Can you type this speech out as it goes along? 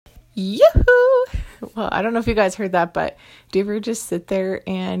Yahoo! Well, I don't know if you guys heard that, but do you ever just sit there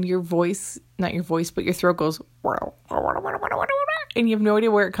and your voice, not your voice, but your throat goes, and you have no idea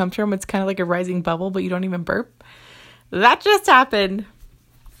where it comes from? It's kind of like a rising bubble, but you don't even burp. That just happened.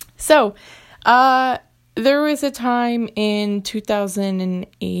 So, there was a time in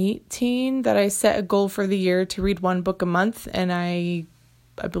 2018 that I set a goal for the year to read one book a month, and I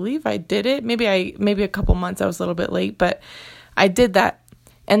believe I did it. Maybe a couple months I was a little bit late, but I did that.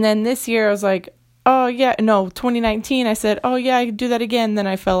 And then this year I was like, 2019 I said, I could do that again. Then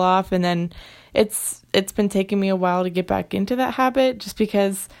I fell off, and then it's been taking me a while to get back into that habit, just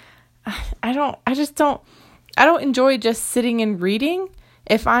because I don't enjoy just sitting and reading.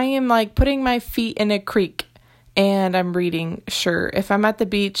 If I am like putting my feet in a creek and I'm reading, sure. If I'm at the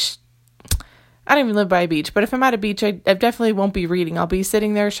beach, I don't even live by a beach, but if I'm at a beach, I definitely won't be reading. I'll be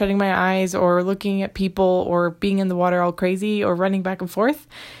sitting there shutting my eyes or looking at people or being in the water all crazy or running back and forth.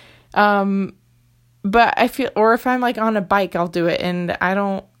 But I feel, or if I'm like on a bike, I'll do it. And I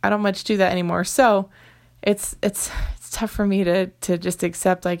don't much do that anymore. So it's tough for me to just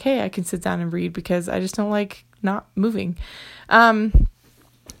accept like, hey, I can sit down and read, because I just don't like not moving.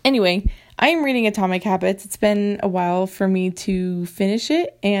 Anyway, I am reading Atomic Habits. It's been a while for me to finish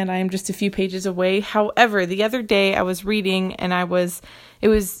it, and I'm just a few pages away. However, the other day I was reading, and it was,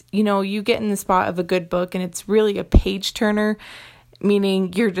 you get in the spot of a good book, and it's really a page turner,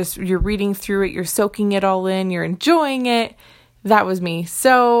 meaning you're reading through it, you're soaking it all in, you're enjoying it. That was me.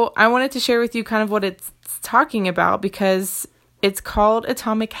 So I wanted to share with you kind of what it's talking about, because it's called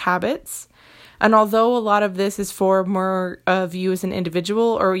Atomic Habits. And although a lot of this is for more of you as an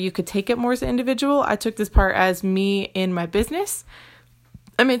individual, or you could take it more as an individual, I took this part as me in my business.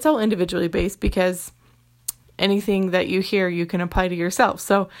 I mean, it's all individually based, because anything that you hear, you can apply to yourself.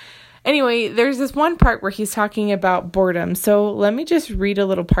 So anyway, there's this one part where he's talking about boredom. So let me just read a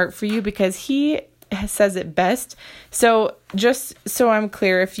little part for you, because he says it best. So just so I'm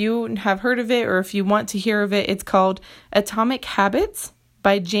clear, if you have heard of it or if you want to hear of it, it's called Atomic Habits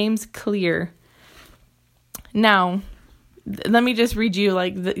by James Clear. Now, let me just read you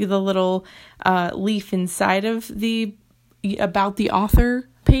like the little leaf inside of the about the author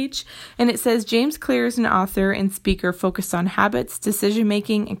page. And it says, James Clear is an author and speaker focused on habits,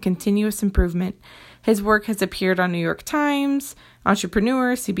 decision-making, and continuous improvement. His work has appeared on New York Times,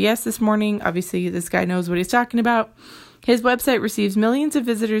 Entrepreneur, CBS This Morning. Obviously, this guy knows what he's talking about. His website receives millions of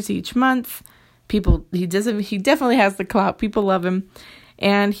visitors each month. He definitely has the clout. People love him.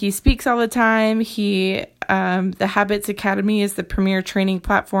 And he speaks all the time. The Habits Academy is the premier training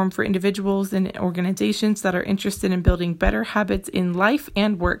platform for individuals and organizations that are interested in building better habits in life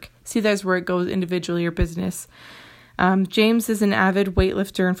and work. See, that's where it goes, individually or business. James is an avid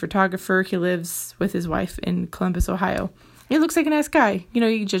weightlifter and photographer. He lives with his wife in Columbus, Ohio. He looks like a nice guy. You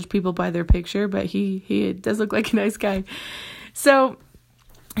can judge people by their picture, but he does look like a nice guy. So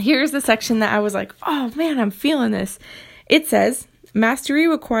here's the section that I was like, oh man, I'm feeling this. It says, mastery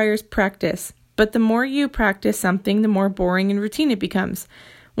requires practice, but the more you practice something, the more boring and routine it becomes.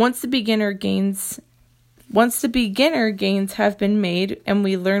 Once the beginner gains have been made and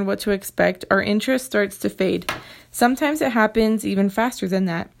we learn what to expect, our interest starts to fade. Sometimes it happens even faster than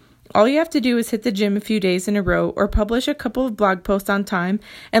that. All you have to do is hit the gym a few days in a row or publish a couple of blog posts on time,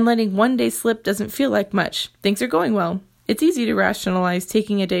 and letting one day slip doesn't feel like much. Things are going well. It's easy to rationalize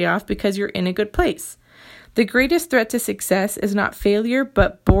taking a day off because you're in a good place. The greatest threat to success is not failure,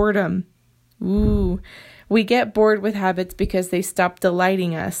 but boredom. Ooh, we get bored with habits because they stop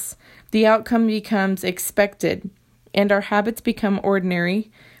delighting us. The outcome becomes expected, and our habits become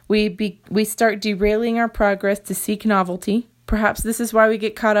ordinary. We start derailing our progress to seek novelty. Perhaps this is why we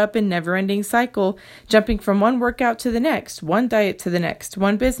get caught up in never-ending cycle, jumping from one workout to the next, one diet to the next,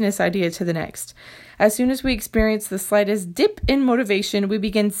 one business idea to the next. As soon as we experience the slightest dip in motivation, we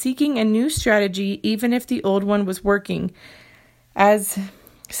begin seeking a new strategy, even if the old one was working. As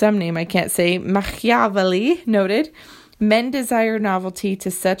some name I can't say, Machiavelli noted, men desire novelty to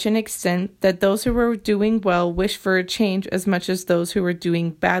such an extent that those who are doing well wish for a change as much as those who are doing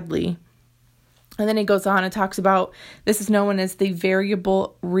badly. And then it goes on and talks about, this is known as the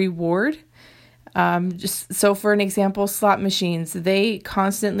variable reward. Just so for an example, slot machines, they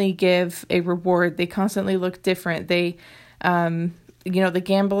constantly give a reward. They constantly look different. They, the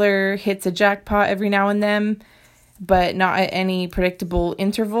gambler hits a jackpot every now and then, but not at any predictable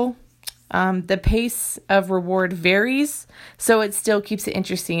interval. The pace of reward varies, so it still keeps it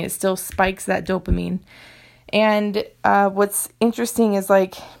interesting. It still spikes that dopamine. And what's interesting is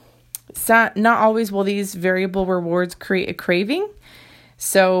not always will these variable rewards create a craving.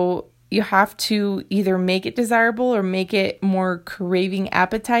 So you have to either make it desirable or make it more craving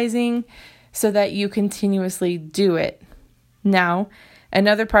appetizing so that you continuously do it. Now,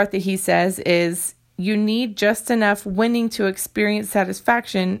 another part that he says is you need just enough winning to experience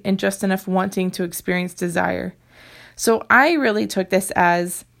satisfaction and just enough wanting to experience desire. So I really took this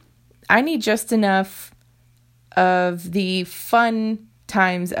as I need just enough of the fun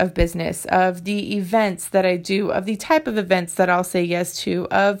times of business, of the events that I do, of the type of events that I'll say yes to,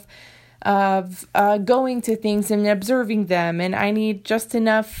 of going to things and observing them. And I need just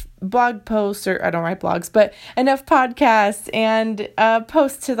enough blog posts, or I don't write blogs, but enough podcasts and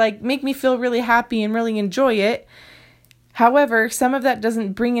posts to like make me feel really happy and really enjoy it. However, some of that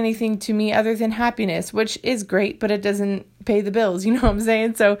doesn't bring anything to me other than happiness, which is great, but it doesn't pay the bills. You know what I'm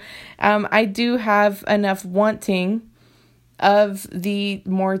saying? So I do have enough wanting of the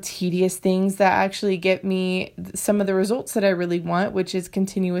more tedious things that actually get me some of the results that I really want, which is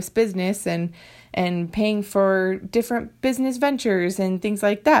continuous business and paying for different business ventures and things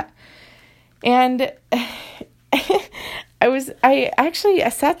like that. And I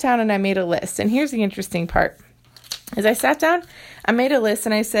sat down and I made a list. And here's the interesting part. As I sat down, I made a list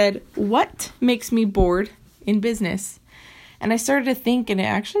and I said, what makes me bored in business? And I started to think, and it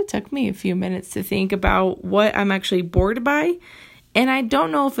actually took me a few minutes to think about what I'm actually bored by. And I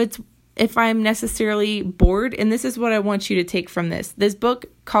don't know if I'm necessarily bored. And this is what I want you to take from this. This book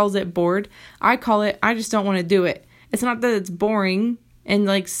calls it bored. I call it, I just don't want to do it. It's not that it's boring. And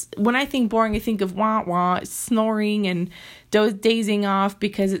like when I think boring, I think of wah wah, snoring and dazing off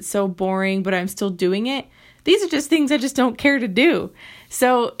because it's so boring, but I'm still doing it. These are just things I just don't care to do.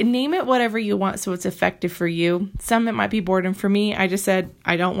 So name it whatever you want so it's effective for you. Some it might be boredom. For me, I just said,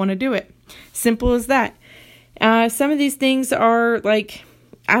 I don't want to do it. Simple as that. Some of these things are like,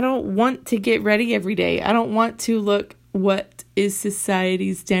 I don't want to get ready every day. I don't want to look what is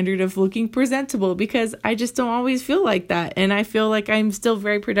society's standard of looking presentable because I just don't always feel like that. And I feel like I'm still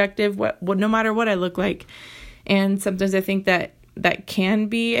very productive no matter what I look like. And sometimes I think that can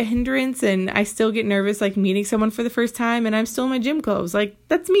be a hindrance, and I still get nervous like meeting someone for the first time and I'm still in my gym clothes. Like,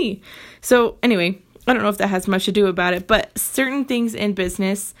 that's me. So anyway, I don't know if that has much to do about it, but certain things in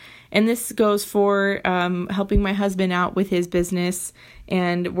business, and this goes for helping my husband out with his business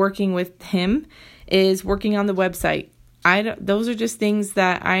and working with him, is working on the website. Those are just things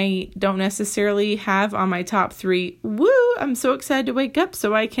that I don't necessarily have on my top 3. Woo! I'm so excited to wake up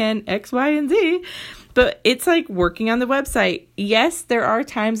so I can X, Y, and Z. But it's like working on the website. Yes, there are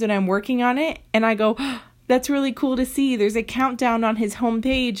times when I'm working on it and I go, oh, that's really cool to see. There's a countdown on his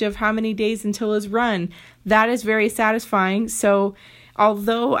homepage of how many days until his run. That is very satisfying. So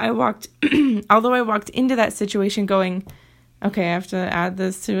although I walked into that situation going, okay, I have to add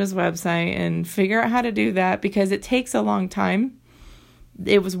this to his website and figure out how to do that because it takes a long time.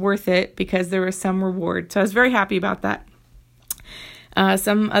 It was worth it because there was some reward. So I was very happy about that.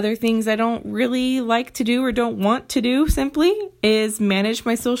 Some other things I don't really like to do or don't want to do simply is manage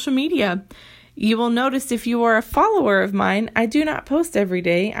my social media. You will notice if you are a follower of mine, I do not post every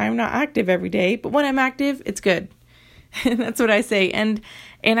day. I'm not active every day, but when I'm active, it's good. That's what I say. And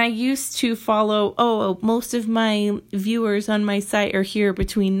I used to follow, most of my viewers on my site are here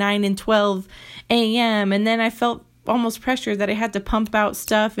between 9 and 12 a.m. And then I felt almost pressure that I had to pump out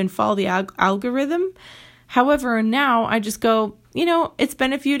stuff and follow the algorithm. However, now I just go, it's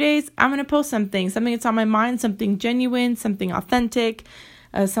been a few days. I'm going to post something that's on my mind, something genuine, something authentic,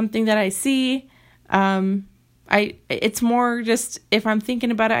 something that I see. It's more just if I'm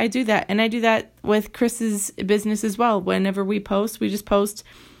thinking about it, I do that. And I do that with Chris's business as well. Whenever we post, we just post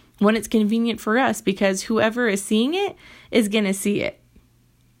when it's convenient for us because whoever is seeing it is going to see it.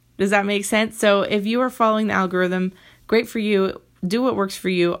 Does that make sense? So if you are following the algorithm, great for you. Do what works for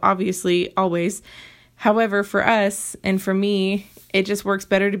you, obviously, always. However, for us and for me, it just works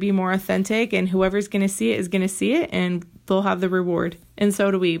better to be more authentic, and whoever's going to see it is going to see it and they'll have the reward. And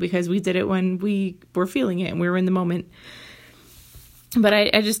so do we, because we did it when we were feeling it and we were in the moment. But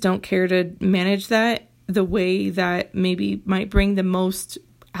I just don't care to manage that the way that maybe might bring the most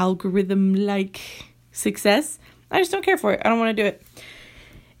algorithm-like success. I just don't care for it. I don't want to do it.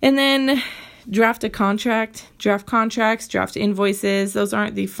 And then draft contracts, draft invoices. Those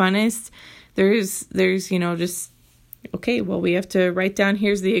aren't the funnest. There's, just, okay, well, we have to write down,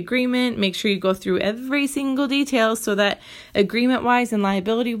 here's the agreement. Make sure you go through every single detail so that agreement-wise and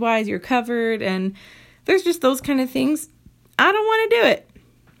liability-wise, you're covered. And there's just those kind of things. I don't want to do it.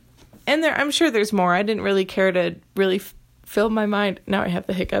 And I'm sure there's more. I didn't really care to really fill my mind. Now I have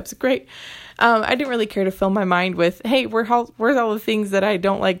the hiccups. Great. I didn't really care to fill my mind with, hey, where's all the things that I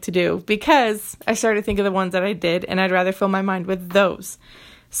don't like to do? Because I started to think of the ones that I did, and I'd rather fill my mind with those.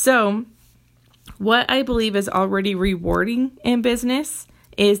 So what I believe is already rewarding in business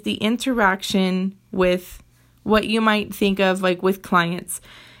is the interaction with what you might think of like with clients.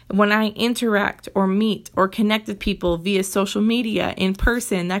 When I interact or meet or connect with people via social media, in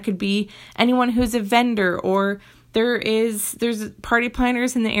person, that could be anyone who's a vendor, or there's party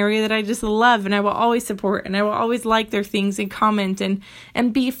planners in the area that I just love and I will always support, and I will always like their things and comment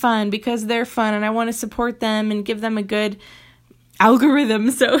and be fun because they're fun, and I want to support them and give them a good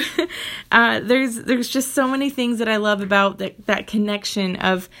algorithm. So there's just so many things that I love about that connection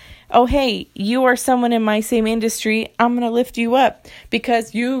of, oh, hey, you are someone in my same industry. I'm going to lift you up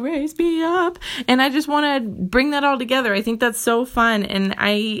because you raised me up. And I just want to bring that all together. I think that's so fun. And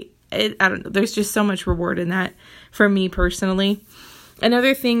I don't know, there's just so much reward in that for me personally.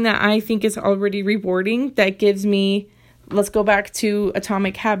 Another thing that I think is already rewarding that gives me, let's go back to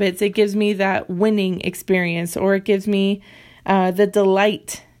Atomic Habits. It gives me that winning experience, or it gives me the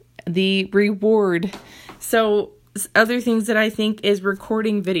delight, the reward. So other things that I think is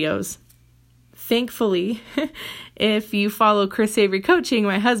recording videos. Thankfully, if you follow Chris Avery Coaching,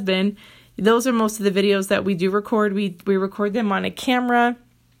 my husband, those are most of the videos that we do record. We record them on a camera,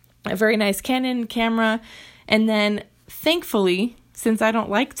 a very nice Canon camera. And then thankfully, since I don't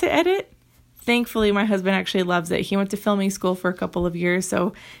like to edit, thankfully, my husband actually loves it. He went to filming school for a couple of years,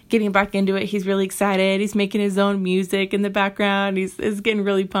 so getting back into it, he's really excited. He's making his own music in the background. He's getting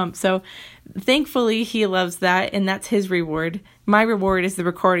really pumped. So thankfully, he loves that, and that's his reward. My reward is the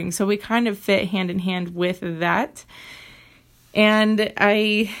recording. So we kind of fit hand in hand with that. And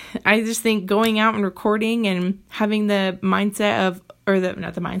I just think going out and recording and having the mindset of,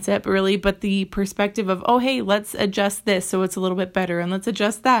 not the mindset, but the perspective of, oh, hey, let's adjust this so it's a little bit better, and let's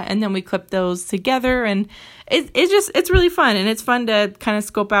adjust that. And then we clip those together, and it's really fun. And it's fun to kind of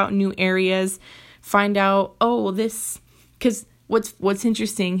scope out new areas, find out, because what's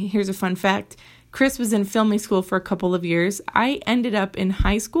interesting, here's a fun fact. Chris was in filming school for a couple of years. I ended up in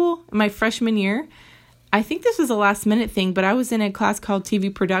high school, my freshman year. I think this was a last minute thing, but I was in a class called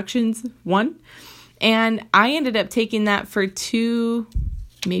TV Productions 1. And I ended up taking that for 2,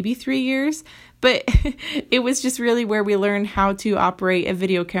 maybe 3 years. But it was just really where we learned how to operate a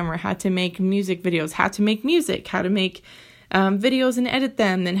video camera, how to make music videos, how to make music, how to make videos and edit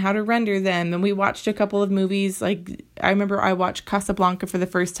them, and how to render them. And we watched a couple of movies. Like, I remember I watched Casablanca for the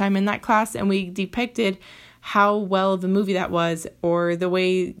first time in that class, and we depicted how well the movie that was, or the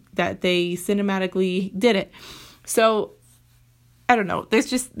way that they cinematically did it. So I don't know.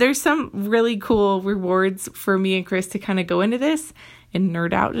 There's some really cool rewards for me and Chris to kind of go into this and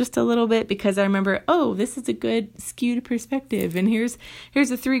nerd out just a little bit, because I remember, oh, this is a good skewed perspective, and here's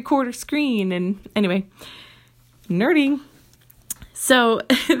a 3/4 screen. And anyway, nerding. So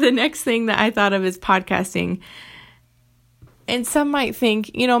the next thing that I thought of is podcasting. And some might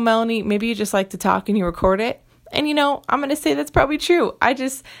think, Melanie, maybe you just like to talk and you record it. And, I'm going to say that's probably true. I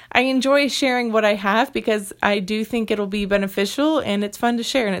enjoy sharing what I have, because I do think it'll be beneficial, and it's fun to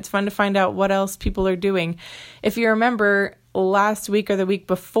share, and it's fun to find out what else people are doing. If you remember last week or the week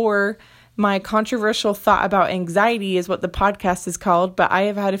before, my controversial thought about anxiety is what the podcast is called, but I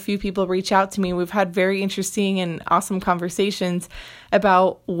have had a few people reach out to me. We've had very interesting and awesome conversations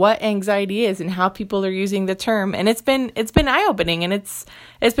about what anxiety is and how people are using the term. And it's been eye-opening, and it's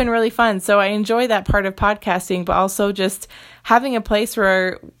been really fun. So I enjoy that part of podcasting, but also just having a place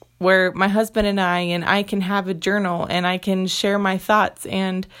where my husband and I can have a journal, and I can share my thoughts,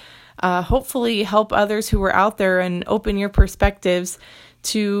 and hopefully help others who are out there and open your perspectives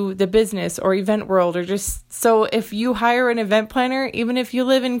to the business or event world. Or just, so if you hire an event planner, even if you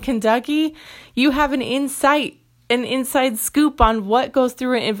live in Kentucky, you have an inside scoop on what goes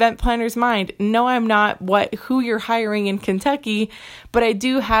through an event planner's mind. No, I'm not who you're hiring in Kentucky, but I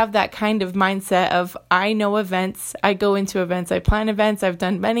do have that kind of mindset of, I know events, I go into events, I plan events, I've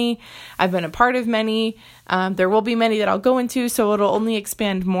done many, I've been a part of many, there will be many that I'll go into, so it'll only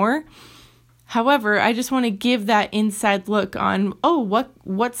expand more. However, I just want to give that inside look on,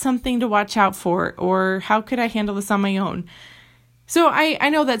 what's something to watch out for, or how could I handle this on my own? So I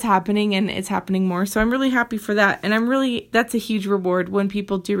know that's happening, and it's happening more. So I'm really happy for that. And that's a huge reward when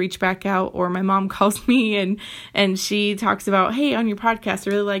people do reach back out, or my mom calls me and she talks about, hey, on your podcast,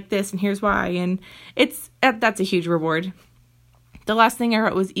 I really like this, and here's why. And that's a huge reward. The last thing I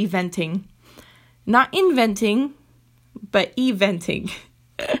wrote was eventing. Not inventing, but eventing.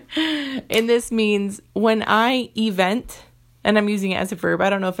 And this means when I event, and I'm using it as a verb. I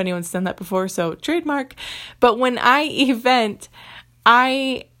don't know if anyone's done that before, so trademark. But when I event,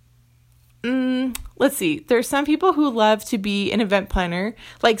 I let's see. There's some people who love to be an event planner,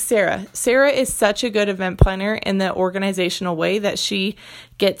 like Sarah. Sarah is such a good event planner in the organizational way that she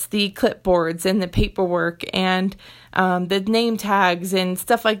gets the clipboards and the paperwork and the name tags and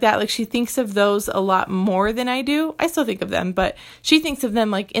stuff like that. Like, she thinks of those a lot more than I do. I still think of them, but she thinks of them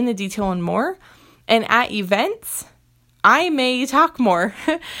like in the detail and more. And at events, I may talk more.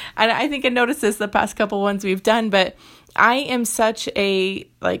 And I think I noticed this the past couple ones we've done, but I am such a,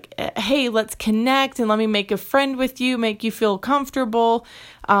 like, hey, let's connect and let me make a friend with you, make you feel comfortable,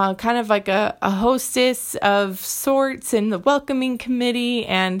 kind of like a hostess of sorts in the welcoming committee.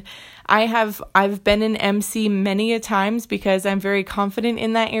 And I've been an MC many a times because I'm very confident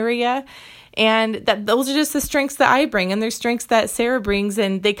in that area. And that those are just the strengths that I bring, and there's strengths that Sarah brings,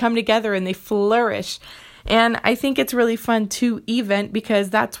 and they come together and they flourish. And I think it's really fun to event because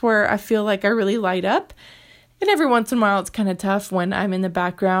that's where I feel like I really light up. And every once in a while, it's kind of tough when I'm in the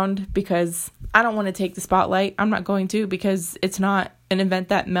background because I don't want to take the spotlight. I'm not going to, because it's not an event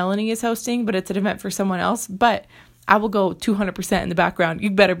that Melanie is hosting, but it's an event for someone else. But I will go 200% in the background.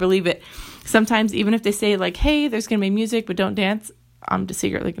 You better believe it. Sometimes even if they say like, hey, there's going to be music, but don't dance, I'm just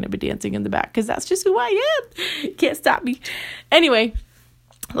secretly going to be dancing in the back because that's just who I am. Can't stop me. Anyway,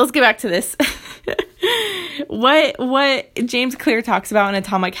 let's get back to this. What James Clear talks about in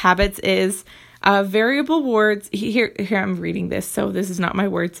Atomic Habits is variable rewards. Here I'm reading this, so this is not my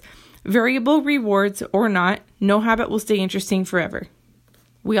words. Variable rewards or not, no habit will stay interesting forever.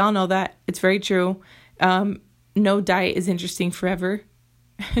 We all know that. It's very true. No diet is interesting forever.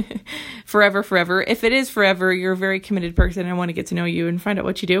 Forever. If it is forever, you're a very committed person. I want to get to know you and find out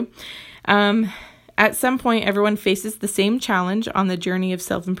what you do. At some point, everyone faces the same challenge on the journey of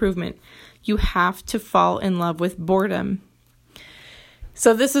self-improvement. You have to fall in love with boredom.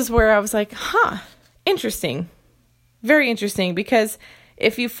 So this is where I was like, interesting. Very interesting, because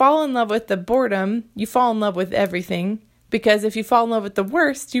if you fall in love with the boredom, you fall in love with everything, because if you fall in love with the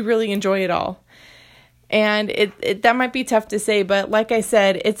worst, you really enjoy it all. And it that might be tough to say, but like I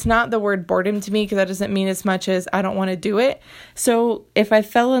said, it's not the word boredom to me, because that doesn't mean as much as I don't want to do it. So if I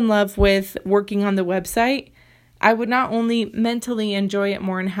fell in love with working on the website, I would not only mentally enjoy it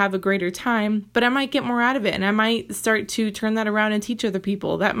more and have a greater time, but I might get more out of it, and I might start to turn that around and teach other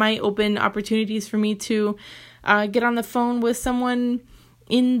people. That might open opportunities for me to get on the phone with someone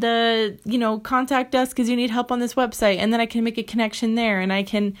in the, contact us because you need help on this website, and then I can make a connection there, and I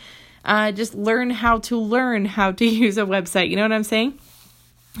can just learn how to use a website. You know what I'm saying?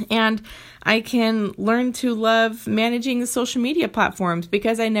 And I can learn to love managing the social media platforms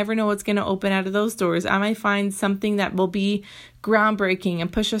because I never know what's going to open out of those doors. I might find something that will be groundbreaking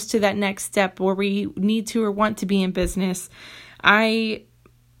and push us to that next step where we need to or want to be in business. I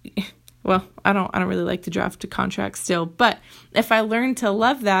don't really like to draft a contract still, but if I learn to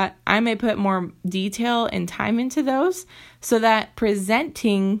love that, I may put more detail and time into those so that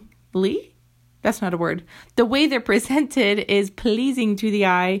that's not a word. The way they're presented is pleasing to the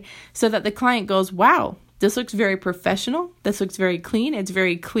eye so that the client goes, wow, this looks very professional. This looks very clean. It's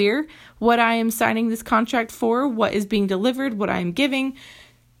very clear what I am signing this contract for, what is being delivered, what I am giving.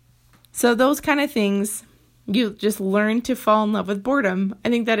 So those kind of things, you just learn to fall in love with boredom. I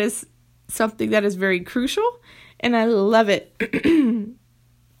think that is something that is very crucial, and I love it.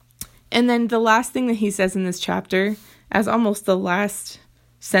 And then the last thing that he says in this chapter, as almost the last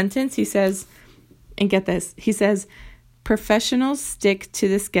sentence, he says, and get this, he says, professionals stick to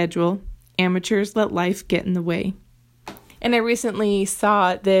the schedule. Amateurs let life get in the way. And I recently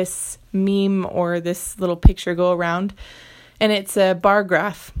saw this meme or this little picture go around, and it's a bar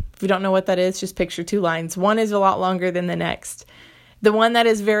graph. If you don't know what that is, just picture two lines. One is a lot longer than the next. The one that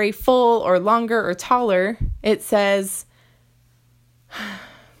is very full or longer or taller, it says,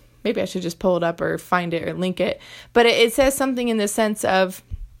 maybe I should just pull it up or find it or link it, but it says something in the sense of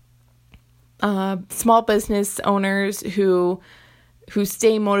small business owners who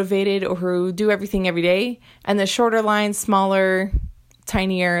stay motivated or who do everything every day. And the shorter line, smaller,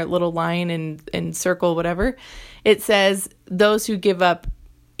 tinier little line and circle, whatever, it says those who give up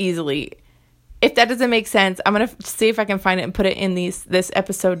easily. If that doesn't make sense, I'm going to see if I can find it and put it in this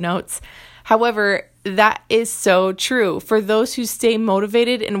episode notes. However, that is so true. For those who stay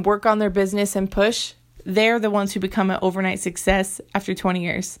motivated and work on their business and push, they're the ones who become an overnight success after 20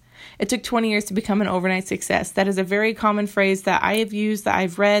 years. It took 20 years to become an overnight success. That is a very common phrase that I have used, that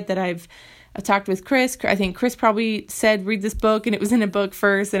I've read, that I've talked with Chris. I think Chris probably said, read this book, and it was in a book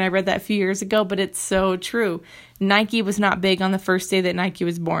first, and I read that a few years ago, but it's so true. Nike was not big on the first day that Nike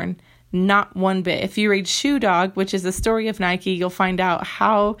was born. Not one bit. If you read Shoe Dog, which is the story of Nike, you'll find out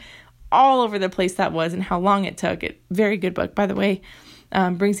how all over the place that was and how long it took. Very good book, by the way.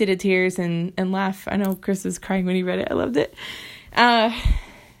 brings you to tears and laugh. I know Chris was crying when he read it. I loved it.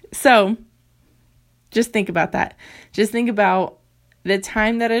 So just think about that. Just think about the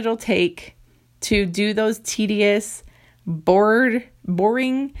time that it'll take to do those tedious,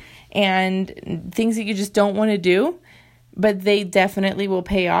 boring, and things that you just don't want to do, but they definitely will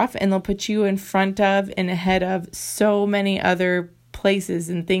pay off, and they'll put you in front of and ahead of so many other places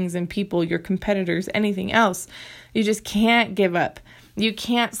and things and people, your competitors, anything else. You just can't give up. You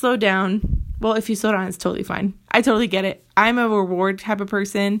can't slow down. Well, if you slow down, it's totally fine. I totally get it. I'm a reward type of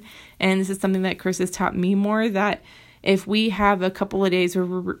person, and this is something that Chris has taught me more, that if we have a couple of days where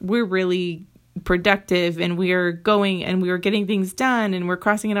we're really productive and we are going and we are getting things done and we're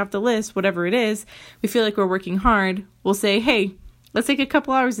crossing it off the list, whatever it is, we feel like we're working hard, we'll say, hey, let's take a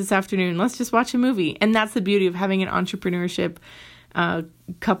couple hours this afternoon. Let's just watch a movie. And that's the beauty of having an entrepreneurship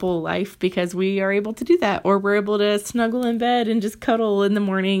couple life, because we are able to do that, or we're able to snuggle in bed and just cuddle in the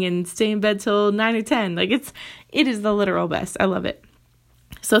morning and stay in bed till 9 or 10. Like it is the literal best. I love it.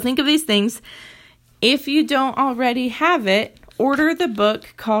 So think of these things. If you don't already have it, order the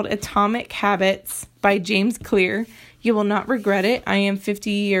book called Atomic Habits by James Clear. You will not regret it. I am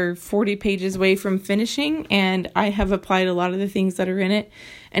 50 or 40 pages away from finishing, and I have applied a lot of the things that are in it.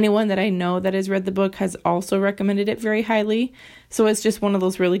 Anyone that I know that has read the book has also recommended it very highly. So it's just one of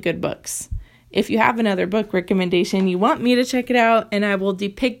those really good books. If you have another book recommendation, you want me to check it out, and I will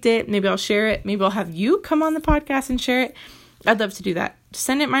depict it. Maybe I'll share it. Maybe I'll have you come on the podcast and share it. I'd love to do that.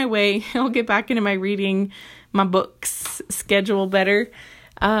 Send it my way. I'll get back into my reading, my books schedule better.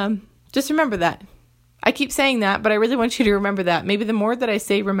 Just remember that. I keep saying that, but I really want you to remember that. Maybe the more that I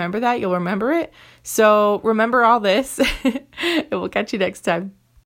say remember that, you'll remember it. So remember all this, and we'll catch you next time.